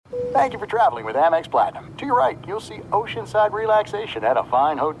Thank you for traveling with Amex Platinum. To your right, you'll see oceanside relaxation at a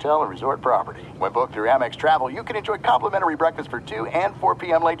fine hotel and resort property. When booked through Amex Travel, you can enjoy complimentary breakfast for 2 and 4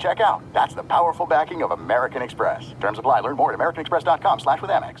 p.m. late checkout. That's the powerful backing of American Express. Terms apply. Learn more at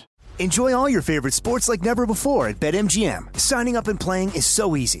americanexpress.com/withAmex. Enjoy all your favorite sports like never before at BetMGM. Signing up and playing is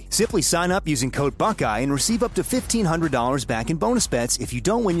so easy. Simply sign up using code Buckeye and receive up to $1,500 back in bonus bets if you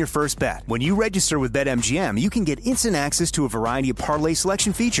don't win your first bet. When you register with BetMGM, you can get instant access to a variety of parlay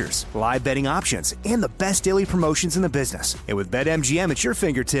selection features, live betting options, and the best daily promotions in the business. And with BetMGM at your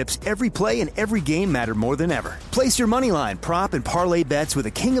fingertips, every play and every game matter more than ever. Place your moneyline, prop, and parlay bets with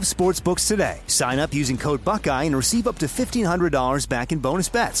the king of sportsbooks today. Sign up using code Buckeye and receive up to $1,500 back in bonus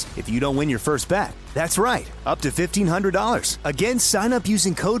bets if you don't win your first bet. That's right, up to $1,500. Again, sign up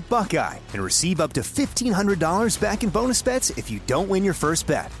using code Buckeye and receive up to $1,500 back in bonus bets if you don't win your first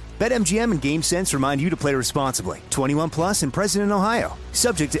bet. BetMGM and GameSense remind you to play responsibly. 21 plus and present in Ohio.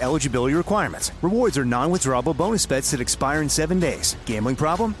 Subject to eligibility requirements. Rewards are non-withdrawable bonus bets that expire in 7 days. Gambling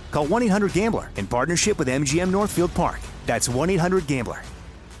problem? Call 1-800-GAMBLER in partnership with MGM Northfield Park. That's 1-800-GAMBLER.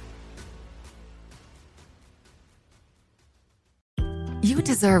 You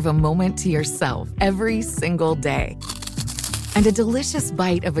deserve a moment to yourself every single day. And a delicious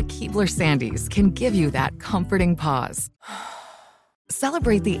bite of a Keebler Sandies can give you that comforting pause.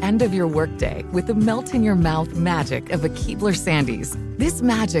 Celebrate the end of your workday with the melt-in-your-mouth magic of a Keebler Sandies. This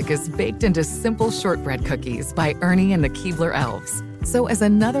magic is baked into simple shortbread cookies by Ernie and the Keebler Elves. So as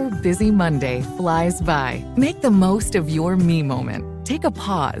another busy Monday flies by, make the most of your me moment. Take a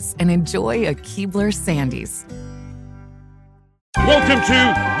pause and enjoy a Keebler Sandies. Welcome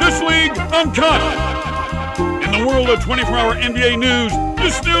to This League Uncut. In the world of 24-hour NBA news, you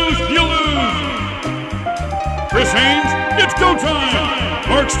snooze, you lose. Chris Haynes, it's go time.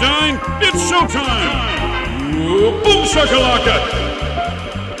 Mark Stein, it's showtime. Boom shakalaka.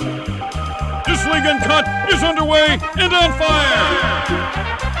 This League Uncut is underway and on fire.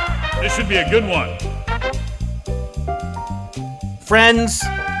 This should be a good one. Friends,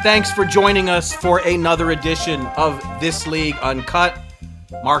 thanks for joining us for another edition of This League Uncut.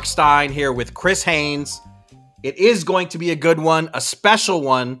 Mark Stein here with Chris Haynes. It is going to be a good one, a special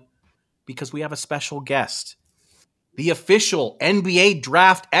one, because we have a special guest. The official NBA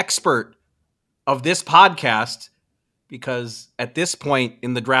draft expert of this podcast, because at this point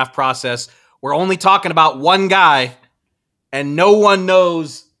in the draft process, we're only talking about one guy, and no one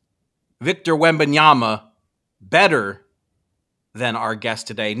knows Victor Wembanyama better than our guest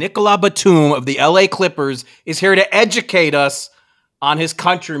today. Nicolas Batum of the LA Clippers is here to educate us on his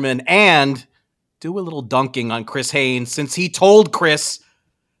countrymen and do a little dunking on Chris Haynes, since he told Chris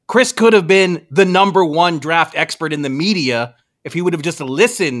could have been the number one draft expert in the media if he would have just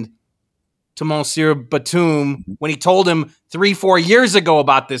listened to Monsieur Batum when he told him 3-4 years ago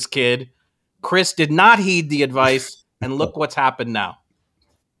about this kid. Chris did not heed the advice, and look what's happened now.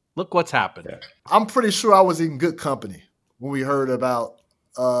 Look what's happened. I'm pretty sure I was in good company when we heard about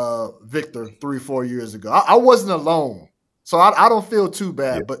Victor 3-4 years ago. I wasn't alone, so I don't feel too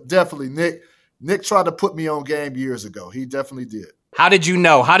bad. But definitely, Nick tried to put me on game years ago. He definitely did. How did you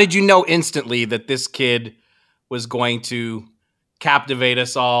know? How did you know instantly that this kid was going to captivate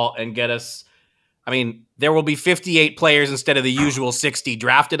us all and get us? I mean, there will be 58 players instead of the usual 60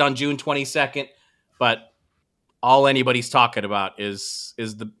 drafted on June 22nd, but all anybody's talking about is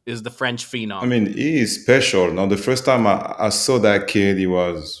the French phenom. I mean, he is special. Now, the first time I saw that kid, he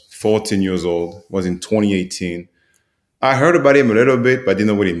was 14 years old, was in 2018. I heard about him a little bit, but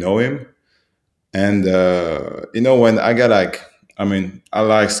didn't really know him. And, when I got I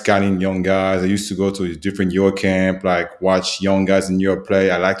like scouting young guys. I used to go to different Euro camp, watch young guys in Europe play.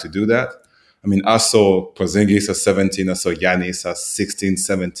 I like to do that. I mean, I saw Porzingis at 17. I saw Giannis at 16,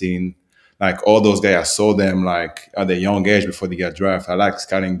 17. All those guys, I saw them at a young age before they got drafted. I like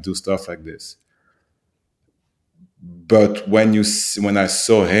scouting, do stuff like this. But when I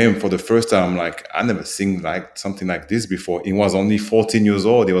saw him for the first time, I never seen something like this before. He was only 14 years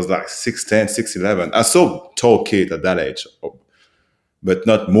old. He was 6'10", 6'11". I saw tall kid at that age, but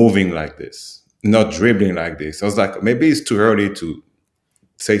not moving like this, not dribbling like this. I was like, maybe it's too early to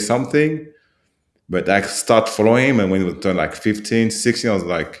say something, but I start following him, and when he turned 15, 16, I was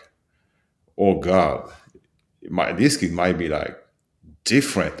like, oh God, this kid might be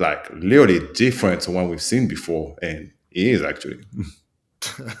different, literally different to what we've seen before, and he is actually.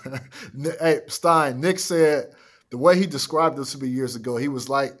 Hey, Stein, Nick said the way he described this to me years ago, he was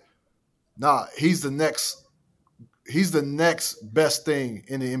like, nah, he's the next best thing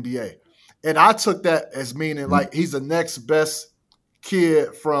in the NBA. And I took that as meaning he's the next best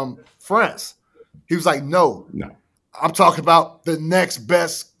kid from France. He was like, no. I'm talking about the next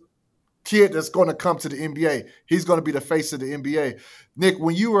best kid that's going to come to the NBA. He's going to be the face of the NBA. Nick,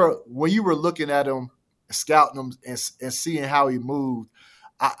 when you were looking at him, scouting him, and seeing how he moved,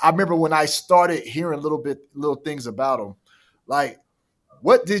 I remember when I started hearing little things about him. Like,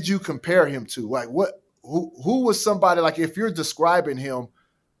 what did you compare him to? Like, who was somebody, like, if you're describing him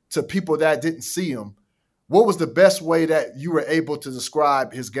to people that didn't see him, what was the best way that you were able to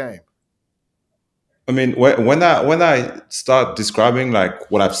describe his game? I mean, when I start describing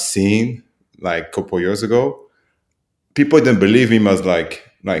like what I've seen like a couple years ago, people didn't believe him as like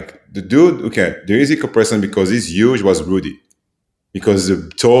the dude. Okay, the easy comparison because he's huge was Rudy, because he's a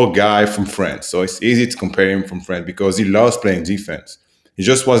tall guy from France, so it's easy to compare him from France because he loves playing defense. He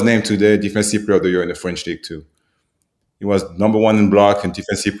just was named today Defensive Player of the Year in the French League too. He was number 1 in block and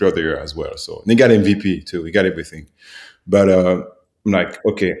Defensive Player of the Year as well. So and he got MVP too. He got everything. But I'm like,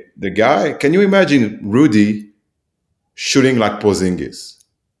 okay, the guy. Can you imagine Rudy shooting like Porzingis?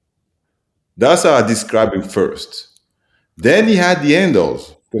 That's how I describe him first. Then he had the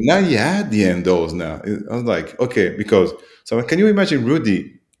handles. But now he had the handles now. I was like, okay, because so can you imagine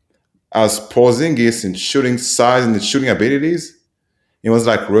Rudy as Porzingis in shooting size and shooting abilities? He was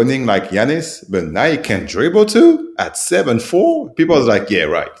like running like Giannis, but now he can dribble too at 7'4". People was like, yeah,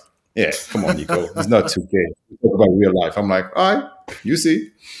 right. Yeah, come on, Nico. It's not 2K. Talk about real life. I'm like, all right, you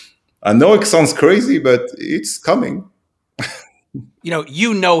see. I know it sounds crazy, but it's coming.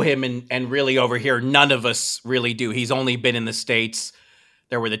 You know him, and really over here, none of us really do. He's only been in the States.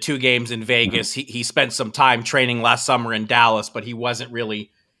 There were the 2 games in Vegas. He spent some time training last summer in Dallas, but he wasn't really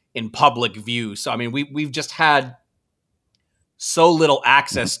in public view. So, I mean, we've just had so little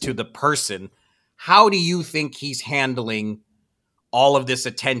access to the person. How do you think he's handling all of this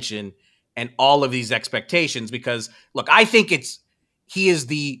attention and all of these expectations? Because, look, I think he is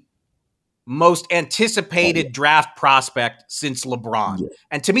the most anticipated draft prospect since LeBron. Yeah.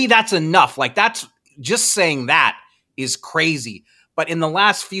 And to me, that's enough. Like, that's just saying that is crazy. But in the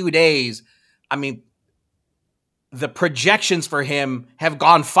last few days, I mean, the projections for him have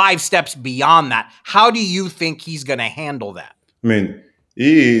gone 5 steps beyond that. How do you think he's going to handle that? I mean,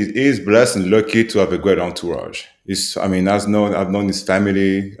 he is blessed and lucky to have a great entourage. I've known his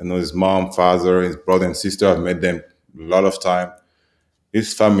family. I know his mom, father, his brother and sister. I've met them a lot of time.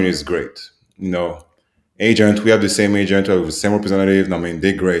 His family is great. Agent, we have the same agent, we have the same representative. I mean,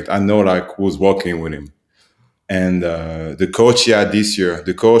 they're great. I know like who's working with him. And the coach he had this year,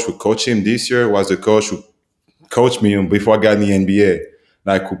 the coach who coached him this year was the coach who coached me before I got in the NBA.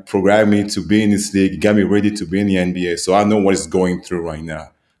 Like, who programmed me to be in this league, got me ready to be in the NBA. So I know what he's going through right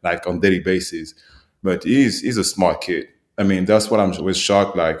now, like on daily basis. But he's a smart kid. I mean, that's what I was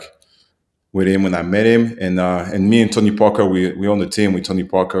shocked like with him when I met him. And me and Tony Parker, we on the team with Tony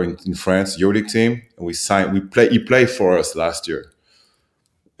Parker in France, EuroLeague team. And he played for us last year.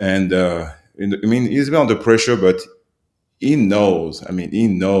 And he's been under pressure, but he knows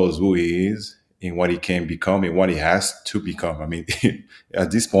who he is and what he can become and what he has to become. I mean,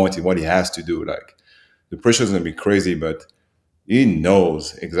 at this point, what he has to do, like, the pressure is going to be crazy, but he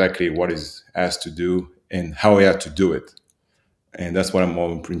knows exactly what he has to do and how he has to do it. And that's what I'm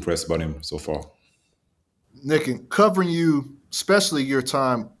more impressed about him so far. Nick, in covering you, especially your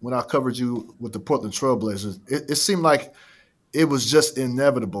time when I covered you with the Portland Trailblazers, it seemed like it was just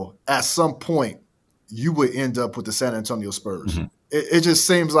inevitable. At some point, you would end up with the San Antonio Spurs. Mm-hmm. It just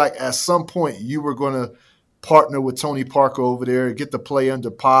seems like at some point you were going to partner with Tony Parker over there, get to play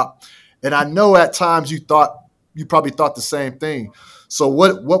under Pop. And I know at times you probably thought the same thing. So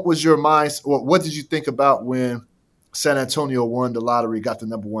what was your mind, or what did you think about when San Antonio won the lottery, got the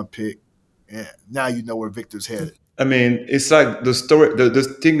number 1 pick, and now you know where Victor's headed? I mean, it's like the story. The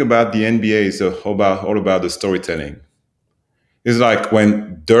thing about the NBA is all about the storytelling. It's like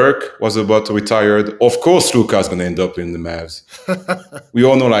when Dirk was about to retire, of course Luka's going to end up in the Mavs. We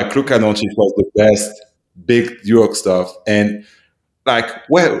all know like Luka Doncic was the best big York stuff. And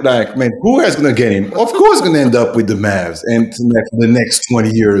who is going to get him? Of course going to end up with the Mavs. And the next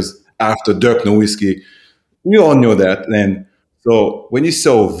 20 years after Dirk Nowitzki, we all know that. And so when you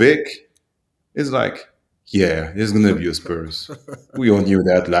saw Vic, it's like, yeah, he's going to be a Spurs. We all knew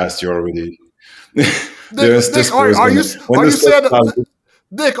that last year already. Nick,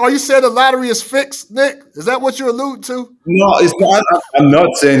 are you saying the lottery is fixed, Nick? Is that what you allude to? No, it's not. I'm not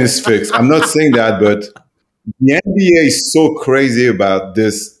saying it's fixed. I'm not saying that, but the NBA is so crazy about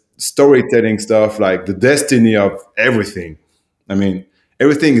this storytelling stuff, like the destiny of everything. I mean,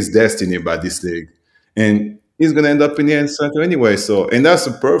 everything is destiny about this league. And he's going to end up in the end center anyway. So, and that's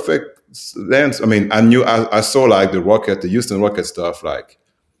a perfect lens. I mean, I saw like the Houston Rockets stuff, like,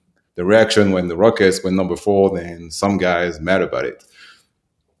 the reaction when the Rockets went number 4, then some guys mad about it.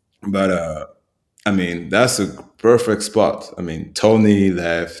 But I mean, that's a perfect spot. I mean, Tony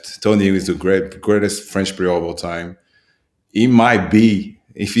left. Tony is the greatest French player of all time. He might be,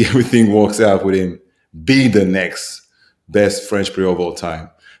 if everything works out with him, be the next best French player of all time.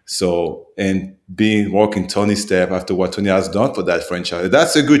 So, and being walking Tony's step after what Tony has done for that franchise,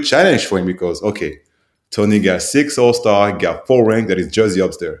 that's a good challenge for him because, okay, Tony got 6 All-Star, got 4 rank, that is jersey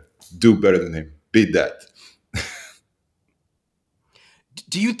up there. Do better than him. Beat that.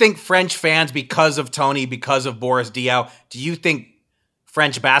 Do you think French fans, because of Tony, because of Boris Diaw, do you think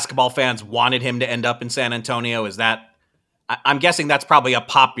French basketball fans wanted him to end up in San Antonio? Is that, I'm guessing that's probably a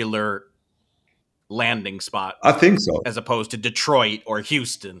popular landing spot. I think so. As opposed to Detroit or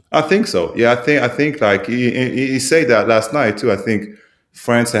Houston. I think so. Yeah, I think like he said that last night too. I think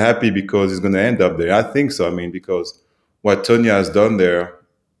France are happy because he's going to end up there. I think so. I mean, because what Tony has done there,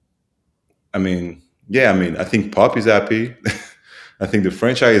 I mean, yeah, I mean, I think Pop is happy. I think the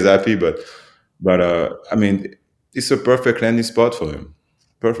franchise is happy, but I mean, it's a perfect landing spot for him.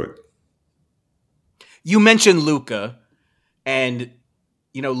 Perfect. You mentioned Luka, and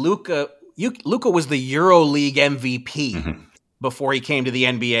you know Luka was the EuroLeague MVP before he came to the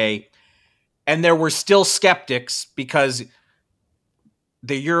NBA, and there were still skeptics because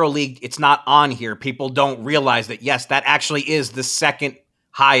the EuroLeague, it's not on here. People don't realize that, yes, that actually is the second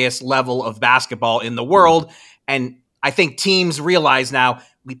highest level of basketball in the world, and I think teams realize now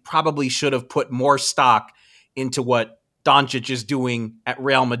we probably should have put more stock into what Doncic is doing at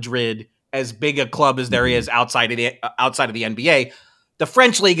Real Madrid, as big a club as there is outside of the NBA. The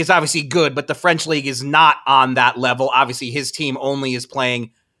French league is obviously good, but the French league is not on that level. Obviously, his team only is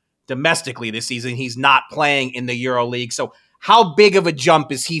playing domestically this season. He's not playing in the EuroLeague. So how big of a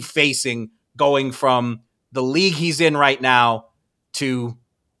jump is he facing going from the league he's in right now to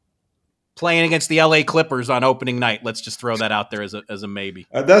playing against the LA Clippers on opening night? Let's just throw that out there as a maybe.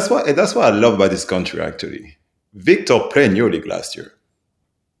 That's what I love about this country, actually. Victor played in EuroLeague last year.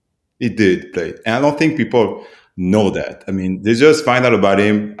 He did play. And I don't think people know that. I mean, they just find out about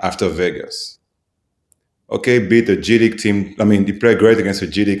him after Vegas. Okay, beat a G League team. I mean, he played great against a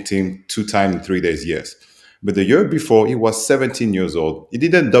G League team 2 times in 3 days, yes. But the year before, he was 17 years old. He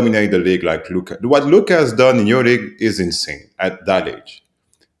didn't dominate the league like Luka. What Luka has done in EuroLeague is insane at that age.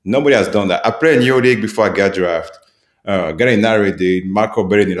 Nobody has done that. I played in EuroLeague before I got drafted. Gallinari did, Marco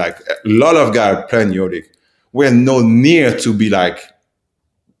Bellini, like a lot of guys playing in EuroLeague. We're no near to be like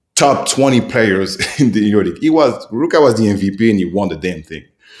top 20 players in the EuroLeague. Luka was the MVP and he won the damn thing.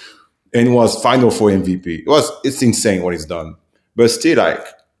 And he was Final Four MVP. It's insane what he's done. But still, like,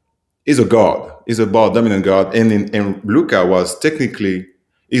 he's a guard. He's a ball dominant guard. And Luka was technically,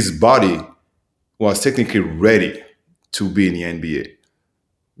 his body was technically ready to be in the NBA.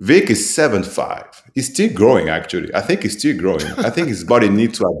 Vic is 7'5". He's still growing, actually. I think he's still growing. I think his body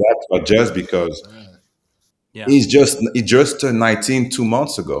needs to adapt to adjust because he just turned 19 2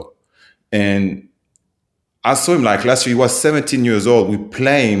 months ago. And I saw him like last year. He was 17 years old. We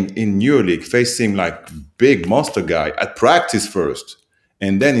play him in EuroLeague, facing like big monster guy at practice first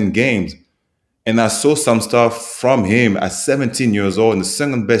and then in games. And I saw some stuff from him at 17 years old in the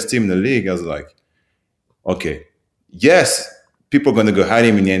second best team in the league. I was like, okay, yes, people are going to go hide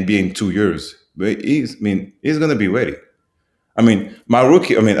him in the NBA in 2 years. But he's going to be ready. I mean, my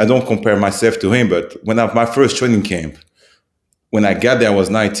rookie, I don't compare myself to him, but when my first training camp, when I got there, I was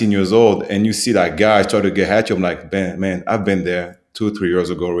 19 years old, and you see that guy try to get at you, I'm like, man, I've been there 2 or 3 years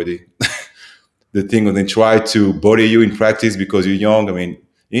ago already. The thing when they try to bully you in practice because you're young,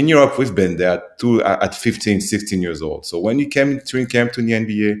 in Europe, we've been there too at 15, 16 years old. So when you came to training camp to the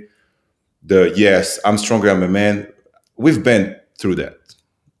NBA, yes, I'm stronger, I'm a man, we've been through that.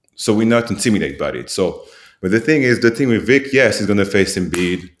 So we're not intimidated by it. But the thing with Vic, yes, he's going to face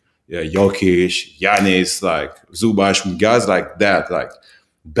Embiid, Jokic, Giannis, like Zubac, guys like that, like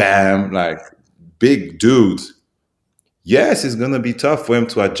Bam, like big dudes. Yes, it's going to be tough for him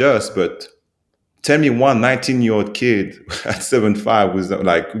to adjust, but tell me one 19-year-old kid at 7'5" was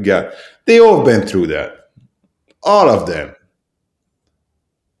like, they all been through that. All of them.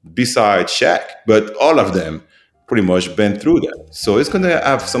 Besides Shaq, but all of them pretty much been through that. So it's going to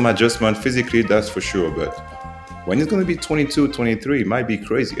have some adjustment physically, that's for sure. But when it's going to be 22, 23, it might be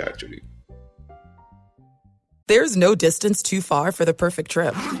crazy, actually. There's no distance too far for the perfect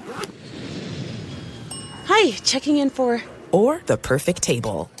trip. Hi, checking in for... Or the perfect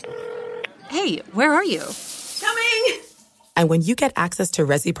table. Hey, where are you? Coming! And when you get access to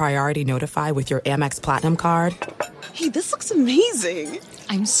Resi Priority Notify with your Amex Platinum card... Hey, this looks amazing!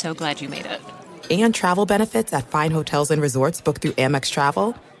 I'm so glad you made it. And travel benefits at fine hotels and resorts booked through Amex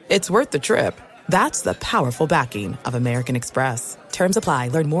Travel, it's worth the trip. That's the powerful backing of American Express. Terms apply.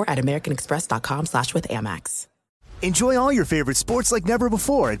 Learn more at americanexpress.com/withAmex. Enjoy all your favorite sports like never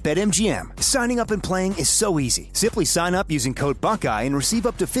before at BetMGM. Signing up and playing is so easy. Simply sign up using code Buckeye and receive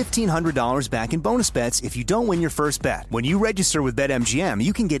up to $1,500 back in bonus bets if you don't win your first bet. When you register with BetMGM,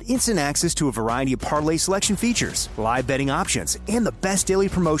 you can get instant access to a variety of parlay selection features, live betting options, and the best daily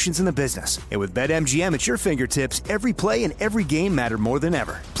promotions in the business. And with BetMGM at your fingertips, every play and every game matter more than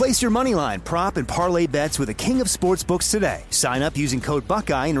ever. Place your moneyline, prop, and parlay bets with the king of sportsbooks today. Sign up using code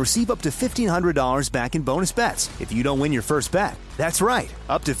Buckeye and receive up to $1,500 back in bonus bets if you don't win your first bet. That's right,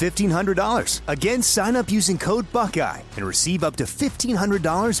 up to $1,500. Again, sign up using code Buckeye and receive up to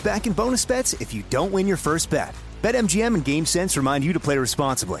 $1,500 back in bonus bets if you don't win your first bet. BetMGM and GameSense remind you to play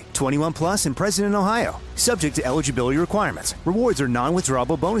responsibly. 21 plus and present in Ohio. Subject to eligibility requirements. Rewards are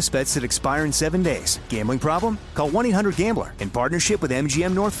non-withdrawable bonus bets that expire in 7 days. Gambling problem? Call 1-800-GAMBLER in partnership with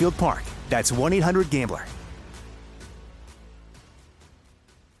MGM Northfield Park. That's 1-800-GAMBLER.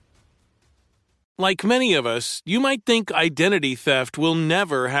 Like many of us, you might think identity theft will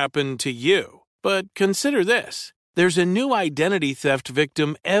never happen to you. But consider this. There's a new identity theft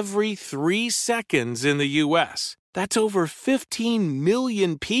victim every 3 seconds in the U.S. That's over 15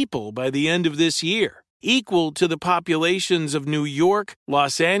 million people by the end of this year, equal to the populations of New York,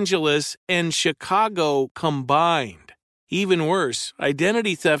 Los Angeles, and Chicago combined. Even worse,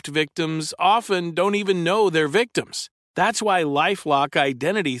 identity theft victims often don't even know they're victims. That's why LifeLock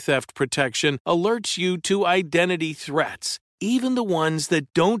Identity Theft Protection alerts you to identity threats, even the ones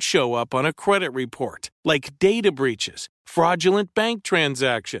that don't show up on a credit report, like data breaches, fraudulent bank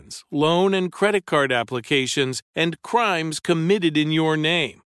transactions, loan and credit card applications, and crimes committed in your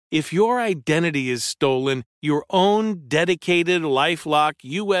name. If your identity is stolen, your own dedicated LifeLock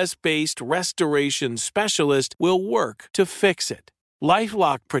US-based restoration specialist will work to fix it.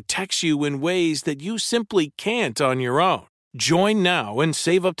 LifeLock protects you in ways that you simply can't on your own. Join now and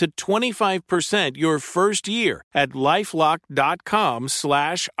save up to 25% your first year at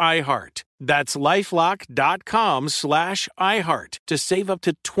LifeLock.com/iHeart. That's LifeLock.com/iHeart to save up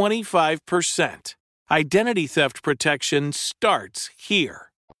to 25%. Identity theft protection starts here.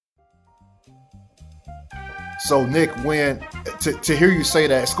 So, Nick, to hear you say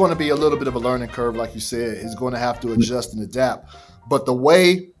that, it's going to be a little bit of a learning curve, like you said. It's going to have to adjust and adapt. But the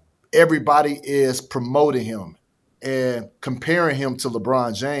way everybody is promoting him and comparing him to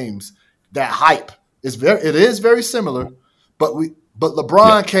LeBron James, that hype is very similar. But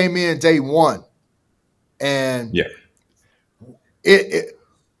LeBron came in day one, and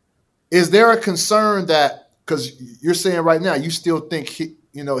is there a concern that, because you're saying right now you still think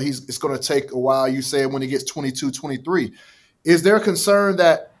it's going to take a while. You say when he gets 22, 23, is there a concern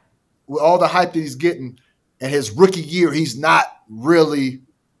that with all the hype that he's getting and his rookie year, he's not really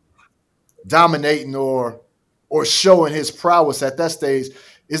dominating or showing his prowess at that stage?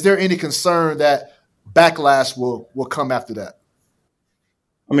 Is there any concern that backlash will come after that?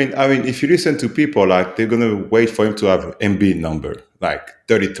 I mean, if you listen to people, like, they're gonna wait for him to have Embiid number, like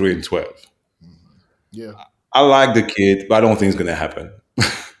 33 and 12. Yeah, I like the kid, but I don't think it's gonna happen.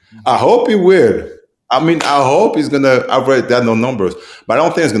 I hope he will. I hope he's gonna average that no numbers, but I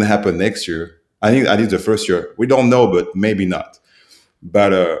don't think it's gonna happen next year. I think the first year. We don't know, but maybe not.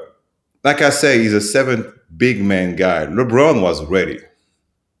 But like I say, he's a 7 big man guy. LeBron was ready.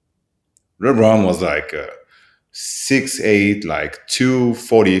 LeBron was like 6'8", like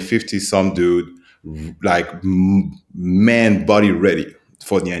 240, 50 some dude, like man body ready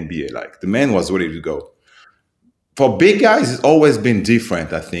for the NBA. Like, the man was ready to go. For big guys, it's always been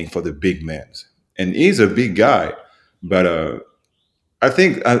different, I think, for the big men. And he's a big guy, but I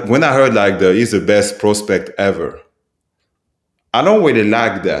think when I heard like he's the best prospect ever, I don't really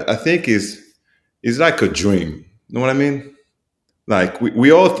like that. I think it's like a dream. You know what I mean? Like,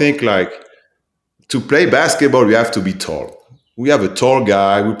 we all think like to play basketball, we have to be tall. We have a tall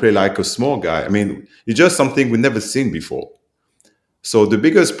guy. We play like a small guy. I mean, it's just something we've never seen before. So the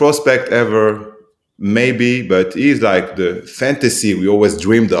biggest prospect ever, maybe, but he's like the fantasy we always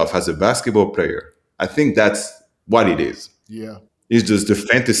dreamed of as a basketball player. I think that's what it is. Yeah. It's just the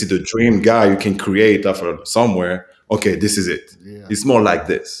fantasy, the dream guy you can create after somewhere. Okay, this is it. Yeah. It's more like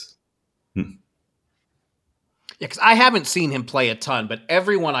this. Yeah, because I haven't seen him play a ton, but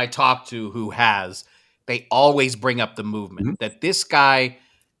everyone I talk to who has, they always bring up the movement. That this guy,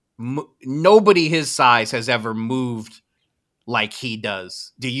 nobody his size has ever moved like he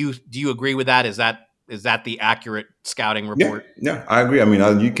does. Do you agree with that? Is that the accurate scouting report? Yeah, I agree. I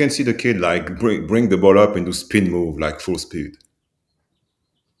mean, you can see the kid like bring the ball up and do spin move like full speed.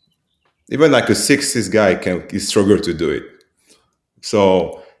 Even like a 6'6" guy he struggle to do it.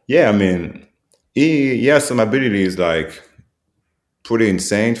 So yeah, I mean, He has some abilities like pretty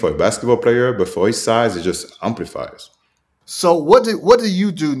insane for a basketball player, but for his size, it just amplifies. So what do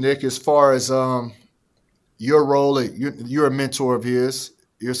you do, Nick, as far as your role? You're a mentor of his.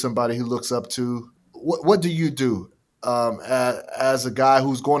 You're somebody who looks up to. What do you do as a guy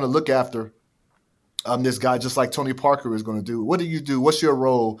who's going to look after this guy, just like Tony Parker is going to do? What do you do? What's your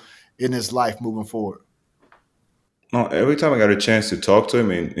role in his life moving forward? No, every time I got a chance to talk to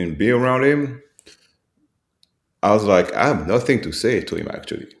him and be around him, I was like, I have nothing to say to him,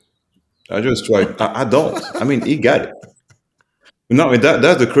 actually. I just like, I don't. I mean, he got it. No, I mean,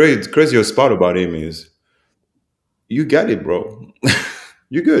 that's the craziest part about him is you got it, bro.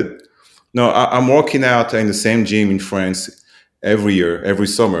 You're good. No, I'm working out in the same gym in France every year, every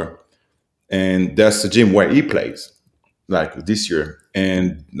summer. And that's the gym where he plays, like this year.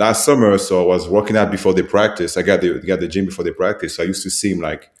 And last summer, so I was working out before the practice. I got the gym before the practice. So I used to see him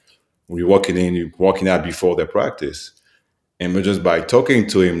like when you're walking in, you're walking out before the practice. And just by talking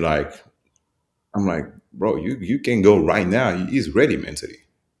to him, like, I'm like, bro, you can go right now. He's ready mentally.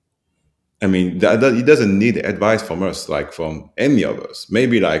 I mean, he doesn't need advice from us, like from any of us.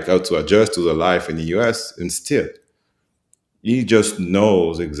 Maybe like how to adjust to the life in the US, and still, he just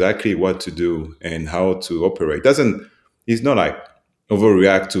knows exactly what to do and how to operate. He's not like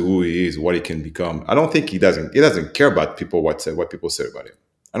overreact to who he is, what he can become. I don't think he doesn't care about people what people say about him.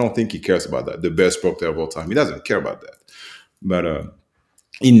 I don't think he cares about that. The best sport player of all time. He doesn't care about that. But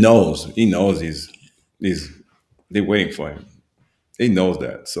he knows they're waiting for him. He knows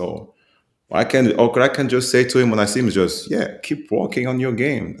that. So I can just say to him when I see him is just, yeah, keep working on your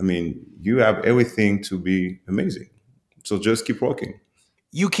game. I mean, you have everything to be amazing. So just keep working.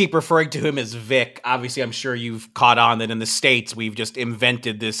 You keep referring to him as Vic. Obviously, I'm sure you've caught on that in the States, we've just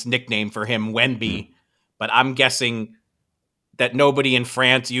invented this nickname for him, Wemby. But I'm guessing that nobody in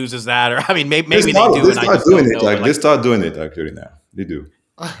France uses that. Or I mean, maybe they do. They start doing it. They start doing it actually now. They do.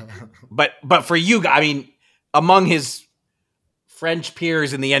 But for you, I mean, among his French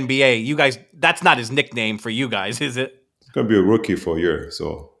peers in the NBA, you guys, that's not his nickname for you guys, is it? It's gonna be a rookie for a year,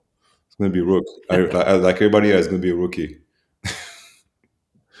 so it's gonna be Rook. Like everybody else, it's gonna be a rookie.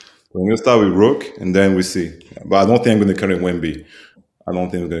 We're gonna start with Rook, and then we see. But I don't think I'm gonna call him Wemby. I don't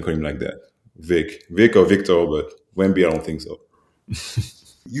think I'm gonna call him like that. Vic or Victor, but Wemby, I don't think so.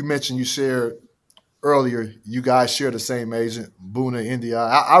 You mentioned you shared earlier, you guys share the same agent, Boona India.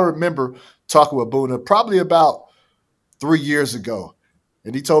 I remember talking with Boona probably about 3 years ago,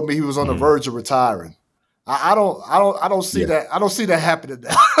 and he told me he was on the verge of retiring. I don't see that. I don't see that happening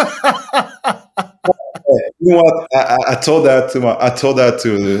now. You know what? I told that to I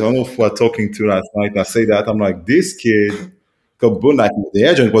don't know who I'm talking to last night. I say that I'm like, this kid, like the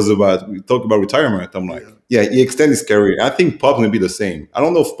agent we talked about retirement. I'm like, yeah, he extended his career. I think Pop will be the same. I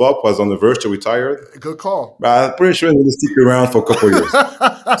don't know if Pop was on the verge to retire. Good call. But I'm pretty sure he's going to stick around for a couple of years.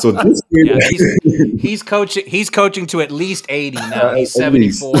 So this kid, he's coaching to at least 80 now. He's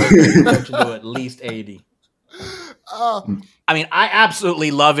 74. He's coaching to at least 80. I mean, I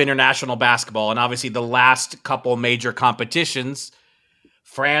absolutely love international basketball, and obviously the last couple major competitions,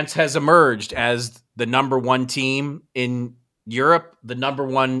 France has emerged as the number one team in Europe, the number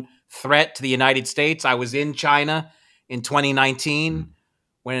one threat to the United States. I was in China in 2019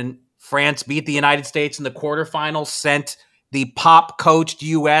 when France beat the United States in the quarterfinals, sent the Pop-coached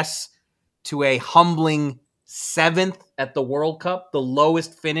U.S. to a humbling 7th at the World Cup, the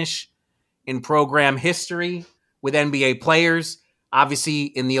lowest finish in program history with NBA players. Obviously,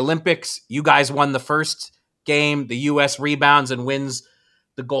 in the Olympics, you guys won the first game. The U.S. rebounds and wins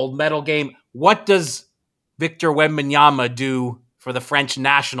the gold medal game. What does Victor Wembanyama do for the French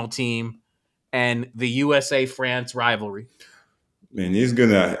national team and the USA-France rivalry? Man, he's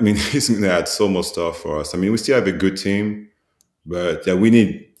gonna add so much stuff for us. I mean, we still have a good team, but we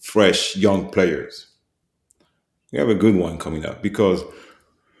need fresh young players. We have a good one coming up because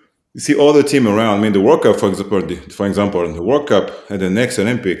you see all the team around. I mean, the World Cup, for example, the World Cup and the next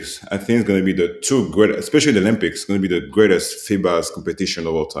Olympics, I think it's going to be the two great, especially the Olympics, going to be the greatest FIBA's competition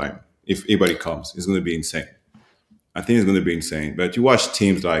of all time. If anybody comes, it's going to be insane. I think it's going to be insane. But you watch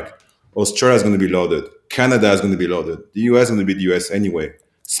teams like Australia is going to be loaded. Canada is going to be loaded. The US is going to be the US anyway.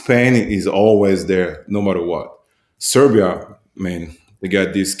 Spain is always there, no matter what. Serbia, man, they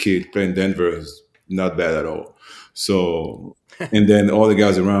got this kid playing Denver, is not bad at all. So, and then all the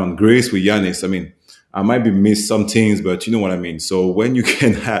guys around, Greece with Giannis. I mean, I might be missed some things, but you know what I mean. So when you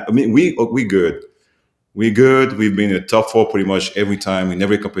can have, I mean, we good. We're good. We've been in the top 4 pretty much every time in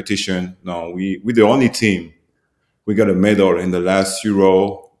every competition. No, we're the only team. We got a medal in the last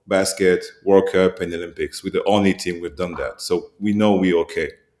Euro, basket, World Cup, and Olympics. We're the only team we've done that. So we know we're okay.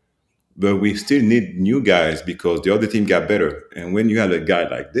 but we still need new guys because the other team got better. And when you have a guy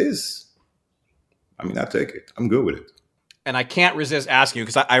like this, I mean, I take it. I'm good with it. And I can't resist asking you,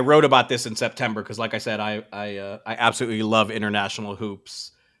 because I wrote about this in September, because like I said, I absolutely love international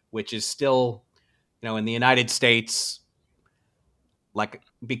hoops, which is still, in the United States, like,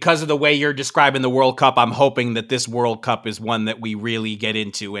 because of the way you're describing the World Cup, I'm hoping that this World Cup is one that we really get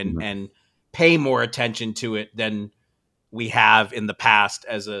into and pay more attention to it than we have in the past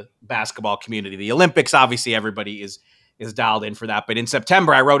as a basketball community. The Olympics, obviously, everybody is dialed in for that. But in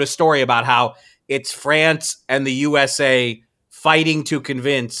September, I wrote a story about how it's France and the USA fighting to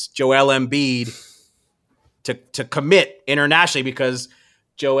convince Joel Embiid to commit internationally, because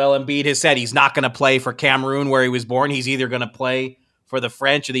Joel Embiid has said he's not going to play for Cameroon, where he was born. He's either going to play for the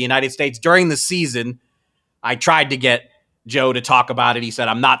French or the United States. During the season, I tried to get Joe to talk about it. He said,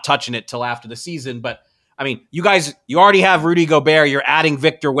 I'm not touching it till after the season. But, I mean, you guys, you already have Rudy Gobert. You're adding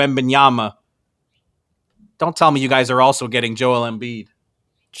Victor Wembanyama. Don't tell me you guys are also getting Joel Embiid.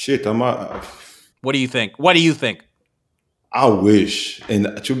 Shit, What do you think? What do you think? I wish.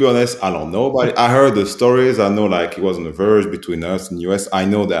 And to be honest, I don't know about it. I heard the stories. I know, like, it was on the verge between us and US. I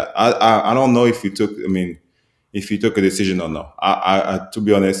know that. I don't know if he took a decision or not. I to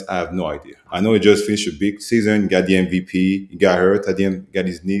be honest, I have no idea. I know he just finished a big season, got the MVP, he got hurt at the end, got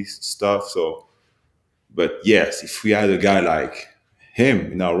his knee stuff. So, but yes, if we had a guy like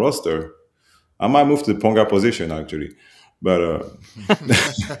him in our roster, I might move to the point guard position, actually. But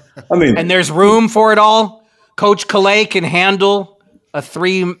I mean, and there's room for it all. Coach Calais can handle a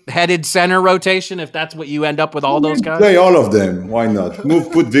 3-headed center rotation if that's what you end up with all those guys. Play all of them. Why not?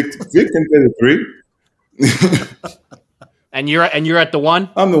 Put Vic can play the 3. And you're at the 1?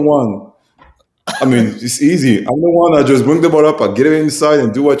 I'm the 1. I mean, it's easy. I'm the one that just bring the ball up, I get it inside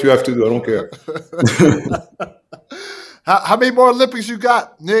and do what you have to do. I don't care. How many more Olympics you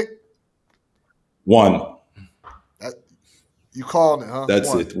got, Nick? 1. You calling it, huh? That's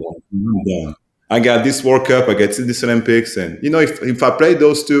 1. It. 1. I'm done. I got this World Cup, I get to this Olympics, and if I played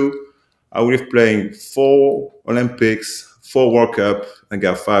those 2, I would have played 4 Olympics, 4 World Cup, and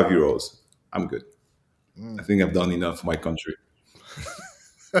got 5 Euros. I'm good. I think I've done enough for my country.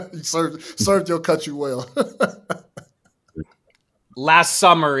 You served your country well. Last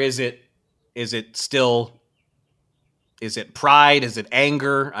summer, is it pride? Is it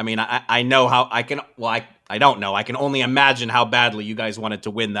anger? I mean, I know how I can. Well, I don't know. I can only imagine how badly you guys wanted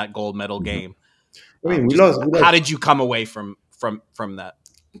to win that gold medal game. I mean, we lost. How did you come away from that?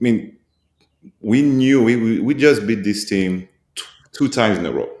 I mean, we knew we just beat this team 2 times in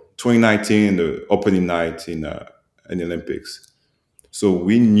a row. 2019, the opening night in the Olympics. So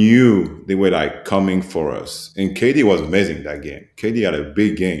we knew they were like coming for us. And KD was amazing that game. KD had a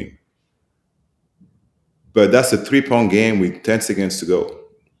big game. But that's a 3-point game with 10 seconds to go.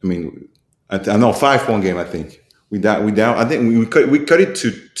 I mean, I know 5-point game, I think. We down. I think we cut it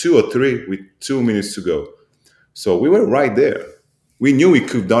to 2 or 3 with 2 minutes to go. So we were right there. We knew we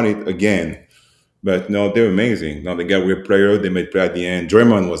could have done it again. But no, they're amazing. Now they got weird player. They made play at the end.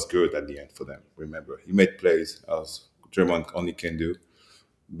 Draymond was good at the end for them. Remember, he made plays as Draymond only can do.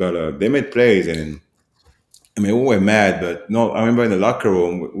 But they made plays, and I mean we were mad. But no, I remember in the locker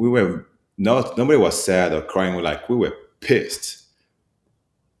room we were nobody was sad or crying. We were pissed.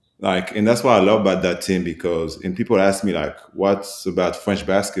 Like, and that's what I love about that team, because and people ask me like, what's about French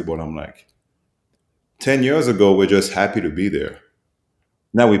basketball? I'm like, 10 years ago we're just happy to be there.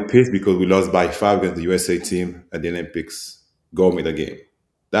 Now we're pissed because we lost by 5 against the USA team at the Olympics gold medal game.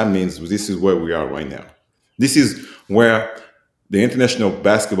 That means this is where we are right now. This is where the international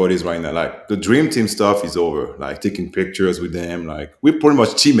basketball is right now. Like, the dream team stuff is over. Like, taking pictures with them. Like, we're pretty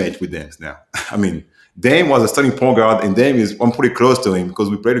much teammates with them now. I mean, Dame was a starting point guard, and I'm pretty close to him because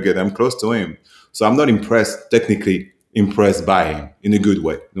we play together. I'm close to him. So I'm not technically impressed by him in a good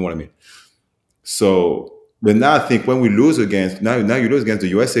way. You know what I mean? So, but now I think when we lose against, now you lose against the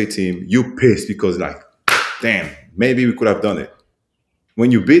USA team, you pissed because like, damn, maybe we could have done it.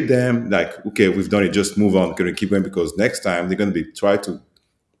 When you beat them, like, okay, we've done it, just move on, going to keep going, because next time they're going to be try to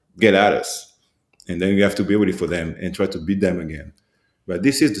get at us. And then you have to be ready for them and try to beat them again. But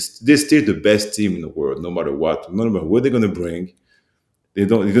this is still the best team in the world, no matter what. No matter what they're going to bring, they're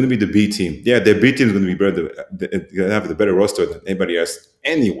going to be the B team. Yeah, their B team is going to be better. They're going to have the better roster than anybody else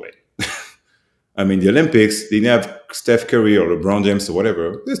anyway. I mean, the Olympics, they didn't have Steph Curry or LeBron James or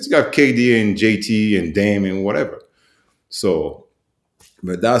whatever. They still have KD and JT and Dame and whatever. So,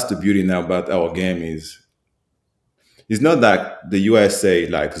 but that's the beauty now about our game is, it's not that the USA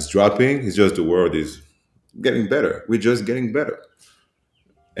like is dropping. It's just the world is getting better. We're just getting better.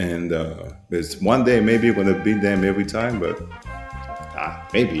 And there's one day maybe we're going to beat them every time, but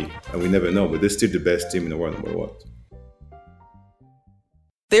maybe, and we never know. But they're still the best team in the world, no matter what.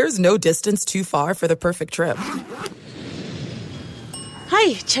 There's no distance too far for the perfect trip.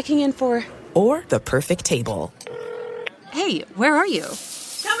 Hi, checking in for... Or the perfect table. Hey, where are you?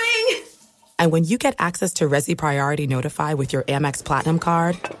 Coming! And when you get access to Resi Priority Notify with your Amex Platinum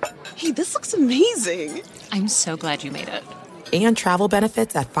card... Hey, this looks amazing. I'm so glad you made it. And travel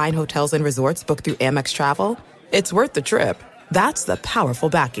benefits at fine hotels and resorts booked through Amex Travel, it's worth the trip. That's the powerful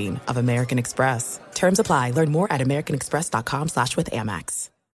backing of American Express. Terms apply. Learn more at americanexpress.com/withAmex.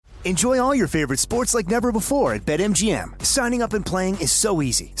 Enjoy all your favorite sports like never before at BetMGM. Signing up and playing is so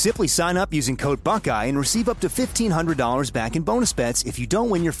easy. Simply sign up using code Buckeye and receive up to $1,500 back in bonus bets if you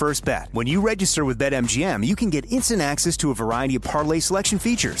don't win your first bet. When you register with BetMGM, you can get instant access to a variety of parlay selection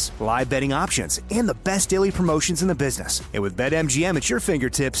features, live betting options, and the best daily promotions in the business. And with BetMGM at your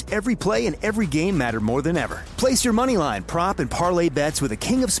fingertips, every play and every game matter more than ever. Place your moneyline, prop, and parlay bets with the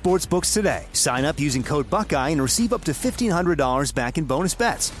king of sportsbooks today. Sign up using code Buckeye and receive up to $1,500 back in bonus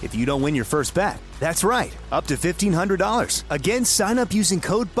bets if you don't win your first bet. That's right, up to $1,500. Again, sign up using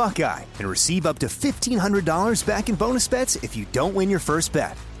code Buckeye and receive up to $1,500 back in bonus bets if you don't win your first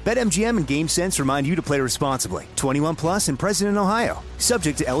bet. BetMGM and GameSense remind you to play responsibly. 21 plus and present in Ohio.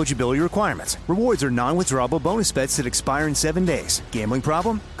 Subject to eligibility requirements. Rewards are non-withdrawable bonus bets that expire in 7 days. Gambling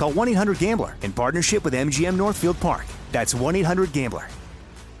problem? Call 1-800-GAMBLER in partnership with MGM Northfield Park. That's 1-800-GAMBLER.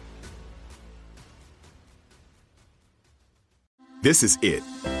 This is it.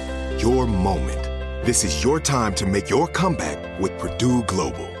 Your moment. This is your time to make your comeback with Purdue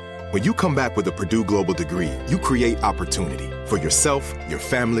Global. When you come back with a Purdue Global degree, you create opportunity for yourself, your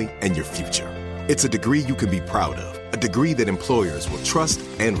family, and your future. It's a degree you can be proud of, a degree that employers will trust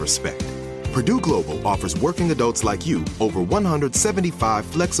and respect. Purdue Global offers working adults like you over 175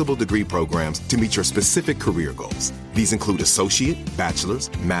 flexible degree programs to meet your specific career goals. These include associate,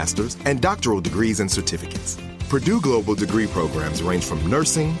 bachelor's, master's, and doctoral degrees and certificates. Purdue Global degree programs range from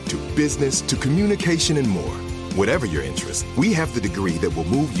nursing to business to communication and more. Whatever your interest, we have the degree that will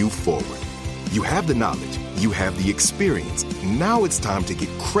move you forward. You have the knowledge, you have the experience. Now it's time to get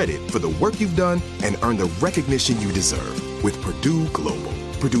credit for the work you've done and earn the recognition you deserve with Purdue Global,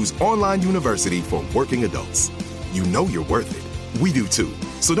 Purdue's online university for working adults. You know you're worth it. We do too.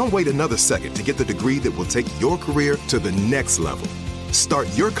 So don't wait another second to get the degree that will take your career to the next level. Start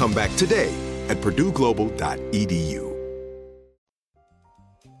your comeback today at purdueglobal.edu.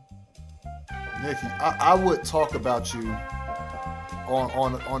 Nikki, I would talk about you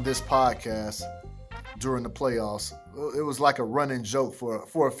on this podcast during the playoffs. It was like a running joke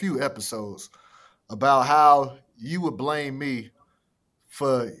for a few episodes about how you would blame me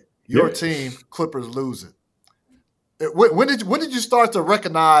for your team, Clippers, losing. When did you start to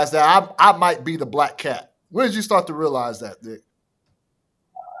recognize that I might be the black cat? When did you start to realize that, Nick?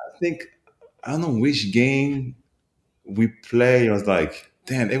 I think, I don't know which game we play. I was like,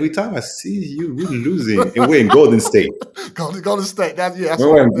 damn, every time I see you, we're losing. And we're in Golden State. Golden State. I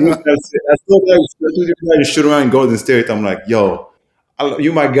saw that you shoot around in Golden State. I'm like, yo,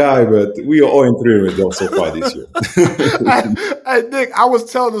 you my guy, but we are 0-3 results so far this year. Hey, Nick, I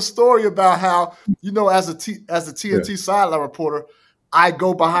was telling a story about how, as a TNT sideline reporter, I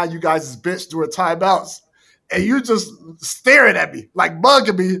go behind you guys' bench during timeouts. And you're just staring at me, like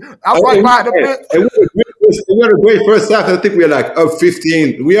bugging me. I'm right behind the bench. We had a great first half. I think we were like up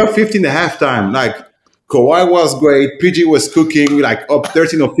 15. We are 15 at halftime. Like Kawhi was great. PG was cooking. We're like up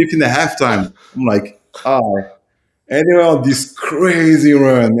 13 or 15 at halftime. I'm like, and they were on this crazy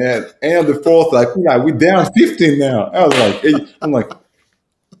run, man. And the fourth, like we're down 15 now. I was like, I'm like.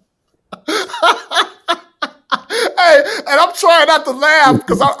 Hey, and I'm trying not to laugh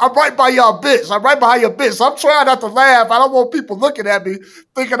because I'm right by y'all bench. I'm right behind your bench. So I'm trying not to laugh. I don't want people looking at me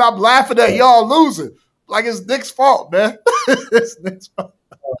thinking I'm laughing at y'all losing. Like it's Nick's fault, man. It's Nick's fault.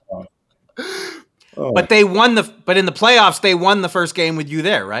 But they won but in the playoffs, they won the first game with you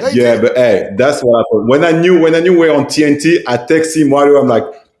there, right? Yeah, but hey, that's what I thought. When I knew we're on TNT, I text him while I'm like,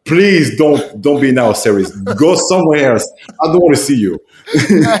 please don't be in our series. Go somewhere else. I don't want to see you.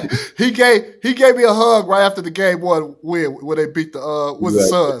 He gave me a hug right after the game win when they beat the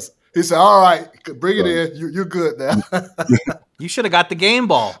Suns. He said, "All right, bring it in. You're good now." You should have got the game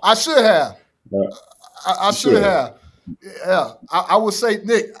ball. I should have. Yeah. I should have. Yeah, I would say,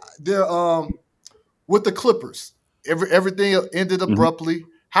 Nick, there with the Clippers, everything ended abruptly. Mm-hmm.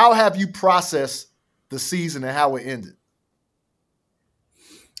 How have you processed the season and how it ended?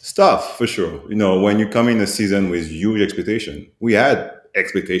 Stuff, for sure. When you come in a season with huge expectation, we had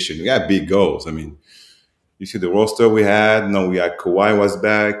expectation. We had big goals. I mean, you see the roster we had. Now we had Kawhi was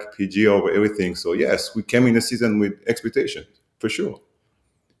back, PG over everything. So, yes, we came in the season with expectation, for sure.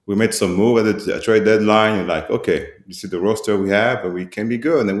 we made some move at the trade deadline. You're like, okay, you see the roster we have, and we can be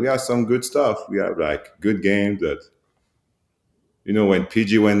good. And we have some good stuff. We have like good games that, when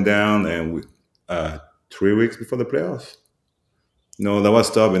PG went down and 3 weeks before the playoffs, that was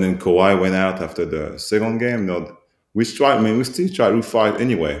tough. And then Kawhi went out after the second game. We still try to fight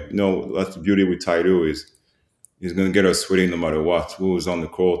anyway. That's the beauty with Ty Lue is he's going to get us sweating no matter what, who was on the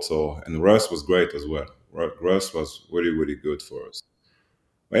court. And Russ was great as well. Russ was really, really good for us.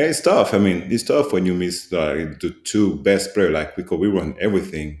 But it's tough. It's tough when you miss the two best players, because we run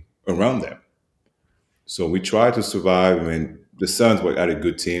everything around them. So we try to survive. The Suns had a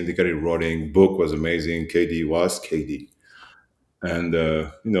good team. They got it rolling. Book was amazing. KD was KD. And,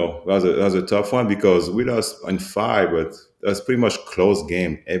 that was a tough one because we lost in 5, but that's pretty much close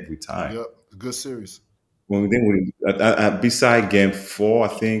game every time. Yep, a good series. Beside game 4, I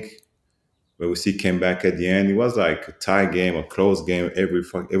think, where we came back at the end, it was like a tie game, a close game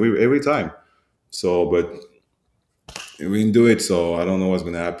every time. So, but we didn't do it, so I don't know what's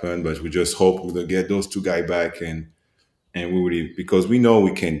going to happen, but we just hope we're going to get those 2 guys back and we really, because we know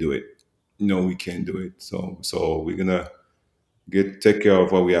we can do it. We can do it. So we're going to take care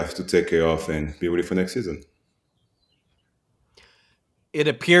of what we have to take care of and be ready for next season. It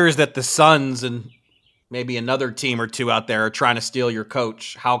appears that the Suns and maybe another team or two out there are trying to steal your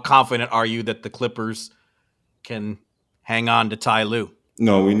coach. How confident are you that the Clippers can hang on to Ty Lue?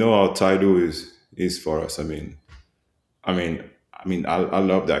 No, we know how Ty Lue is for us. I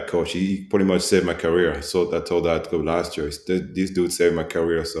love that coach. He pretty much saved my career. So I told that last year. This dude saved my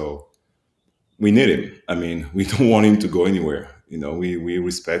career, so we need him. We don't want him to go anywhere. We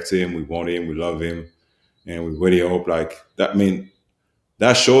respect him, we want him, we love him, and we really hope that.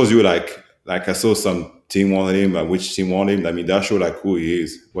 That shows you like I saw some team wanted him, which team wanted him. That shows who he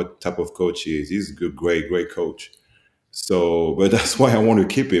is, what type of coach he is. He's a good, great coach. So, but that's why I want to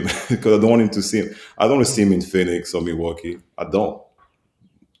keep him because I don't want him to see him. I don't want to see him in Phoenix or Milwaukee. I don't.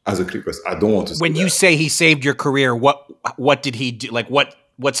 As a Clippers, I don't want to see When you say he saved your career, what did he do?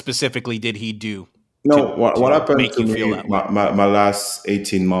 What specifically did he do? What happened to me, my last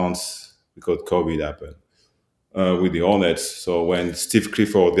 18 months, because COVID happened with the Hornets. So when Steve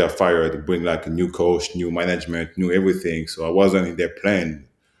Clifford got fired, they bring a new coach, new management, new everything. So I wasn't in their plan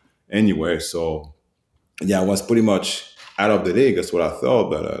anyway. So yeah, I was pretty much out of the league. That's what I thought.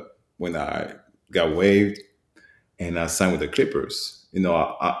 But when I got waived and I signed with the Clippers,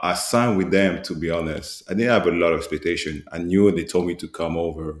 I signed with them, to be honest. I didn't have a lot of expectation. I knew they told me to come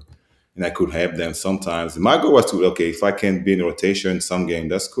over and I could help them sometimes. My goal was to, if I can be in rotation some game,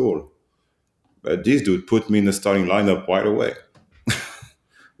 that's cool. But this dude put me in the starting lineup right away.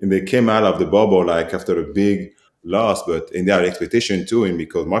 And they came out of the bubble after a big loss, but in their expectation to him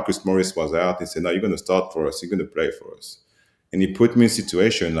because Marcus Morris was out. He said, no, you're going to start for us. You're going to play for us. And he put me in a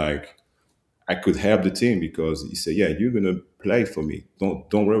situation I could help the team because he said, yeah, you're going to play for me.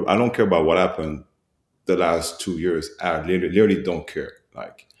 Don't worry. I don't care about what happened the last 2 years. I literally don't care.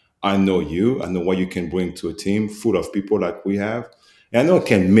 I know you. I know what you can bring to a team full of people like we have. And I know I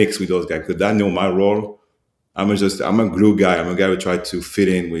can mix with those guys because I know my role. I'm a glue guy. I'm a guy who try to fit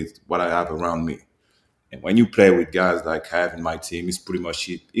in with what I have around me. And when you play with guys like I have in my team, it's pretty much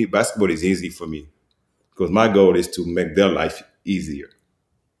basketball is easy for me because my goal is to make their life easier.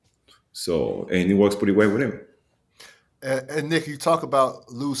 So, and it works pretty well with him. And Nick, you talk about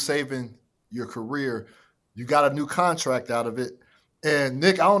Lue saving your career. You got a new contract out of it. And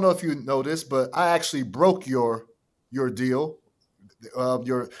Nick, I don't know if you know this, but I actually broke your deal,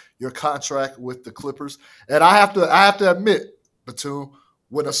 your contract with the Clippers. And I have to admit, Batum,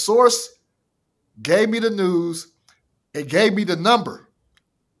 when a source gave me the news, it gave me the number.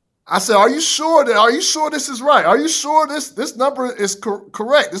 I said, "Are you sure this is right? Are you sure this number is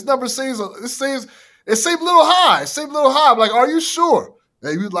correct? This number seems a little high. It seemed a little high. I'm like, are you sure?"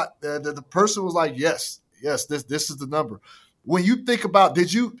 And he was like, the person was like, yes, this is the number. When you think about,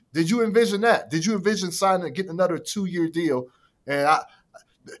 did you envision that? Did you envision getting another 2-year deal? And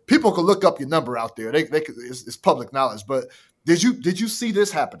people can look up your number out there. It's public knowledge. But did you see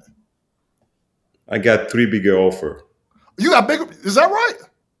this happening? I got 3 bigger offer. You got bigger? Is that right?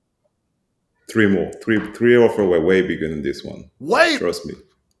 3 more. Three offer were way bigger than this one. Wait, trust me.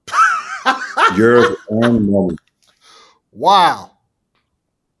 Yours and money. Wow.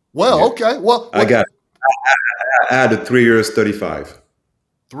 Well, yeah. Okay. Well, I had a 3 years, 35.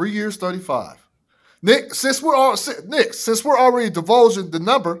 3 years, 35. Nick, since we're already divulging the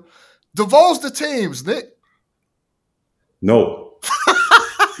number, divulge the teams, Nick. No.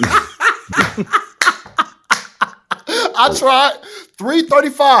 I tried.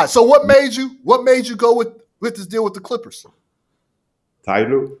 335. So what made you go with this deal with the Clippers?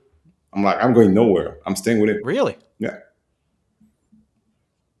 Tyler. I'm like, I'm going nowhere. I'm staying with him. Really? Yeah.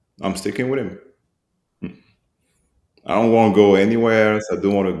 I'm sticking with him. I don't want to go anywhere else. I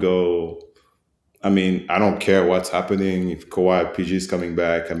don't want to go. I mean, I don't care what's happening. If Kawhi PG is coming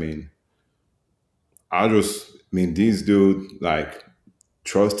back, I mean, these dude like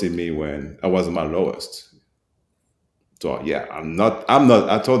trusted me when I was at my lowest. So yeah,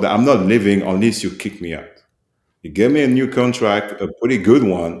 I told them I'm not leaving unless you kick me out. You gave me a new contract, a pretty good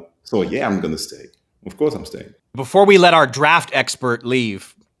one. So yeah, I'm gonna stay. Of course I'm staying. Before we let our draft expert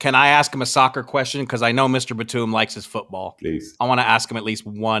leave, can I ask him a soccer question? Because I know Mr. Batum likes his football. Please. I want to ask him at least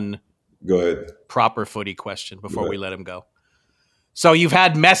one Go ahead. proper footy question before we let him go. So you've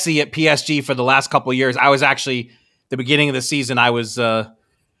had Messi at PSG for the last couple of years. I was actually, the beginning of the season, I was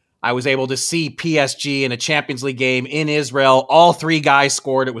able to see PSG in a Champions League game in Israel. All three guys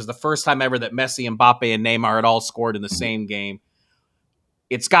scored. It was the first time ever that Messi, Mbappe, and Neymar had all scored in the same game.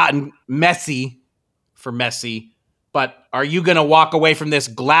 It's gotten messy for Messi, but are you going to walk away from this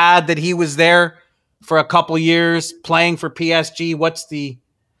glad that he was there for a couple years playing for PSG?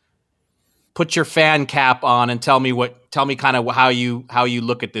 Put your fan cap on and tell me kind of how you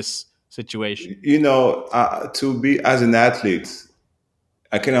look at this situation. To be as an athlete,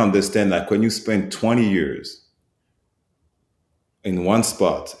 I can understand like when you spend 20 years in one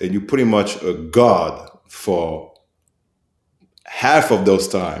spot and you're pretty much a god for half of those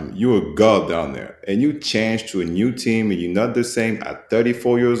time, you're a god down there, and you change to a new team and you're not the same at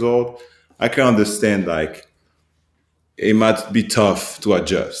 34 years old. I can understand like it might be tough to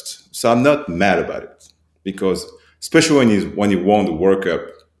adjust. So I'm not mad about it because especially when he won the World Cup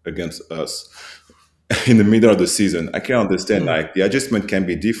against us in the middle of the season, I can understand like the adjustment can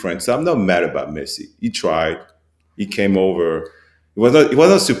be different. So I'm not mad about Messi. He tried. He came over. He was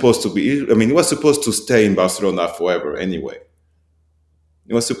not supposed to be. I mean, he was supposed to stay in Barcelona forever anyway.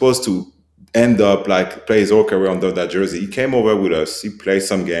 He was supposed to end up like play his whole career under that jersey. He came over with us. He played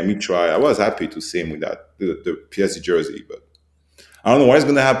some game. He tried. I was happy to see him with the PSG jersey, but I don't know what's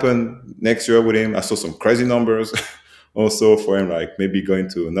going to happen next year with him. I saw some crazy numbers also for him, like maybe going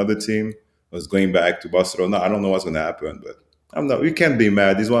to another team, was going back to Barcelona. I don't know what's going to happen, but we can't be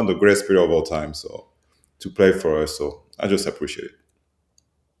mad. He's one of the greatest players of all time, so to play for us, so I just appreciate it.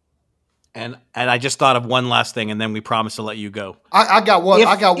 And I just thought of one last thing, and then we promise to let you go. I got one.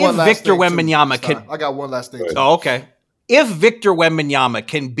 I got one last Victor thing. Wembanyama Too, I got one last thing. Too. Oh, okay. If Victor Wembanyama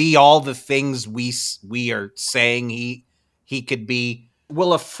can be all the things we are saying he could be,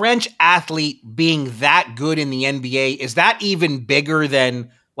 will a French athlete being that good in the NBA, is that even bigger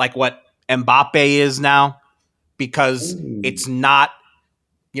than like what Mbappe is now? Because it's not,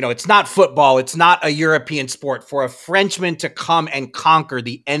 it's not football. It's not a European sport. For a Frenchman to come and conquer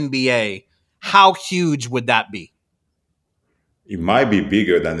the NBA, how huge would that be? It might be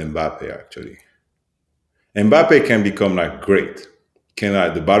bigger than Mbappe, actually. Mbappe can become like great. Can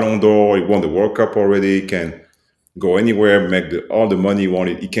like the Ballon d'Or, he won the World Cup already, can go anywhere, make all the money he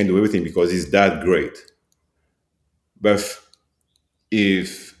wanted. He can do everything because he's that great. But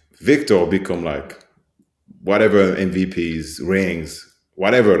if Victor become like whatever MVPs, rings,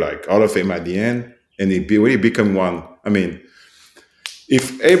 whatever, like Hall of Fame at the end, and it really become one. I mean,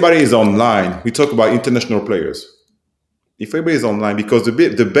 if everybody is online, we talk about international players. If everybody is online, because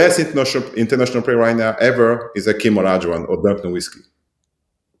the best international player right now ever is Hakeem Olajuwon or Dirk Nowitzki.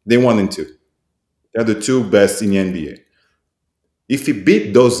 They 1 and 2. They're the two best in the NBA. If he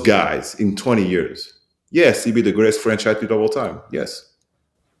beat those guys in 20 years, yes, he'd be the greatest French athlete of all time. Yes.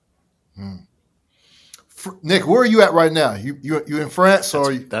 Nick, where are you at right now? You in France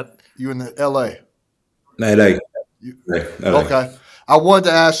or you in the LA? LA. Okay. I wanted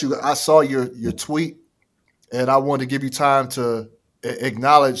to ask you, I saw your tweet, and I wanted to give you time to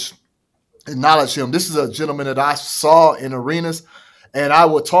acknowledge him. This is a gentleman that I saw in arenas, and I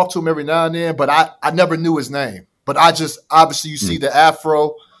would talk to him every now and then, but I never knew his name. But I just, obviously you see the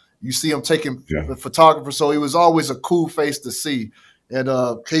afro, you see him taking the photographer, so he was always a cool face to see. And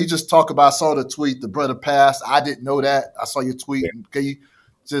can you just talk about, I saw the tweet, the brother passed. I didn't know that. I saw your tweet. Yeah. Can you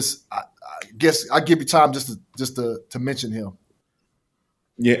just, I guess I'll give you time just to mention him.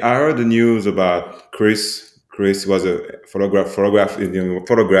 Yeah, I heard the news about Chris. Chris was a photograph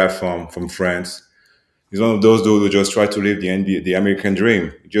from France. He's one of those dudes who just tried to live the American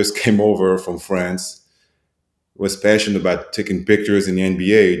dream. He just came over from France, was passionate about taking pictures in the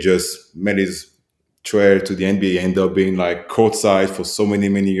NBA, just made his trail to the NBA, ended up being like courtside for so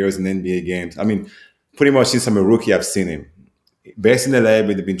many years in NBA games. I mean, pretty much since I'm a rookie, I've seen him. Based in LA,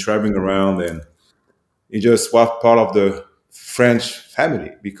 but they've been traveling around, and he just was part of the French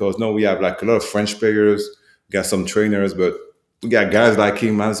family because now we have like a lot of French players, got some trainers, but we got guys like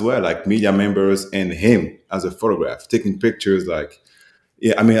him as well, like media members and him as a photograph, taking pictures. Like,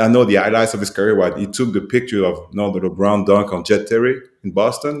 yeah, I mean, I know the highlights of his career. Where he took the picture of the LeBron dunk on Jet Terry in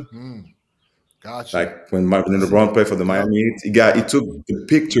Boston. Gotcha. Like when LeBron played for the Miami Heat, he took the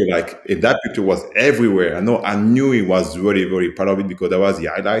picture. Like, if that picture was everywhere. I knew he was really, very proud of it because that was the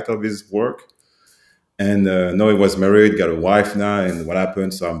highlight of his work. And no, he was married, got a wife now, and what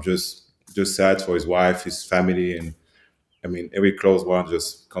happened? So I'm just sad for his wife, his family, and I mean every close one.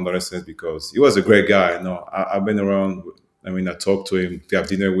 Just condolences because he was a great guy. I've been around. I mean, I talked to him, to have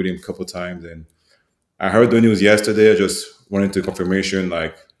dinner with him a couple of times, and I heard the news yesterday. I just wanted to confirmation,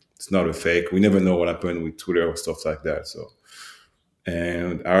 like it's not a fake. We never know what happened with Twitter or stuff like that. So,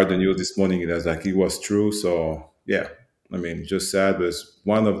 and I heard the news this morning. It was true. So yeah. I mean, just sad, but it's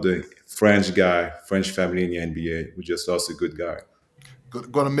one of the French family in the NBA. We just lost a good guy.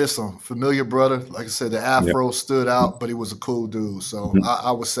 Going to miss him. Familiar brother. Like I said, the afro stood out, but he was a cool dude. So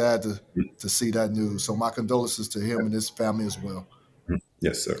I was sad to see that news. So my condolences to him and his family as well.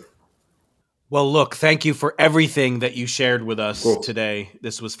 Yes, sir. Well, look, thank you for everything that you shared with us today.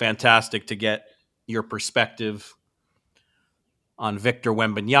 This was fantastic to get your perspective on Victor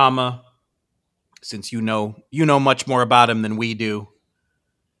Wembanyama. Since you know much more about him than we do,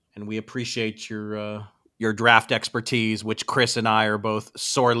 and we appreciate your draft expertise, which Chris and I are both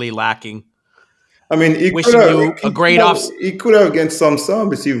sorely lacking. I mean, he could have against some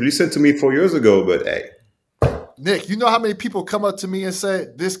if you listened to me 4 years ago, but hey. Nick, you know how many people come up to me and say,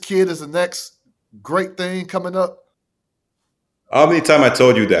 this kid is the next great thing coming up? How many times I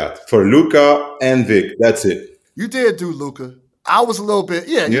told you that? For Luka and Vic, that's it. You did do Luka. I was a little bit,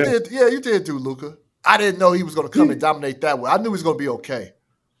 you did. Yeah, you did do Luka. I didn't know he was going to come and dominate that way. I knew he was going to be okay.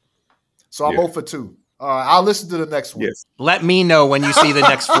 So I'm 0 for 2. All right, I'll listen to the next one. Yes. Let me know when you see the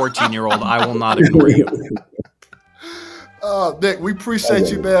next 14-year-old. I will not ignore you. Nick, we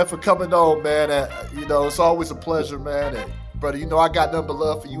appreciate you, man, for coming on, man. And, it's always a pleasure, man. And, brother, I got nothing but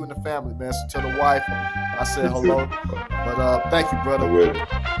love for you and the family, man. So tell the wife I said hello. But thank you, brother. I will.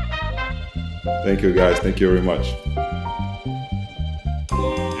 Thank you, guys. Thank you very much.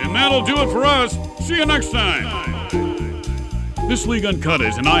 And that'll do it for us. See you next time. This League Uncut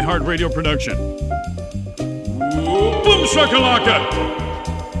is an iHeartRadio production. Boom shakalaka!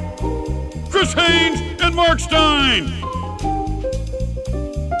 Chris Haynes and Mark Stein.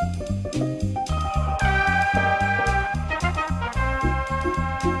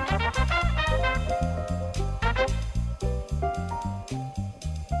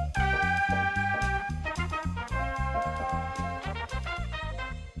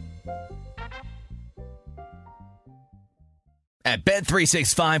 At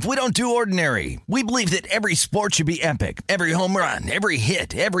Bet365, we don't do ordinary. We believe that every sport should be epic. Every home run, every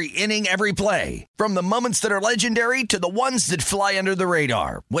hit, every inning, every play. From the moments that are legendary to the ones that fly under the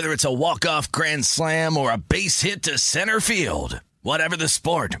radar. Whether it's a walk-off grand slam or a base hit to center field. Whatever the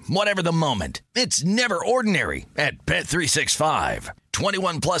sport, whatever the moment. It's never ordinary at Bet365.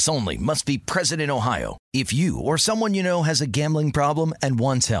 21 plus only. Must be present in Ohio. If you or someone you know has a gambling problem and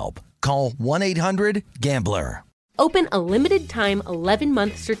wants help, call 1-800-GAMBLER. Open a limited-time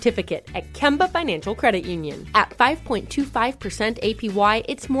 11-month certificate at Kemba Financial Credit Union. At 5.25% APY,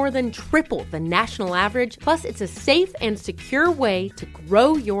 it's more than triple the national average, plus it's a safe and secure way to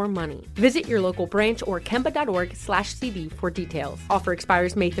grow your money. Visit your local branch or kemba.org/CD for details. Offer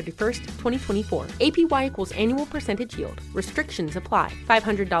expires May 31st, 2024. APY equals annual percentage yield. Restrictions apply.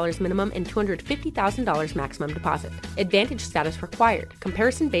 $500 minimum and $250,000 maximum deposit. Advantage status required.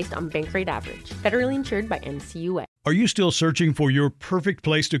 Comparison based on bank rate average. Federally insured by NCUA. Are you still searching for your perfect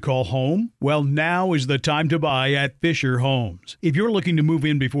place to call home? Well, now is the time to buy at Fisher Homes. If you're looking to move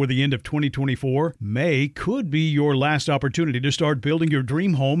in before the end of 2024, May could be your last opportunity to start building your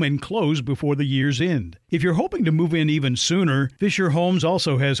dream home and close before the year's end. If you're hoping to move in even sooner, Fisher Homes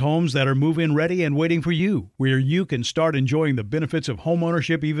also has homes that are move-in ready and waiting for you, where you can start enjoying the benefits of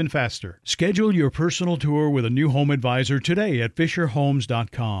homeownership even faster. Schedule your personal tour with a new home advisor today at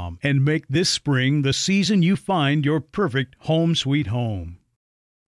FisherHomes.com and make this spring the season you find your perfect home sweet home.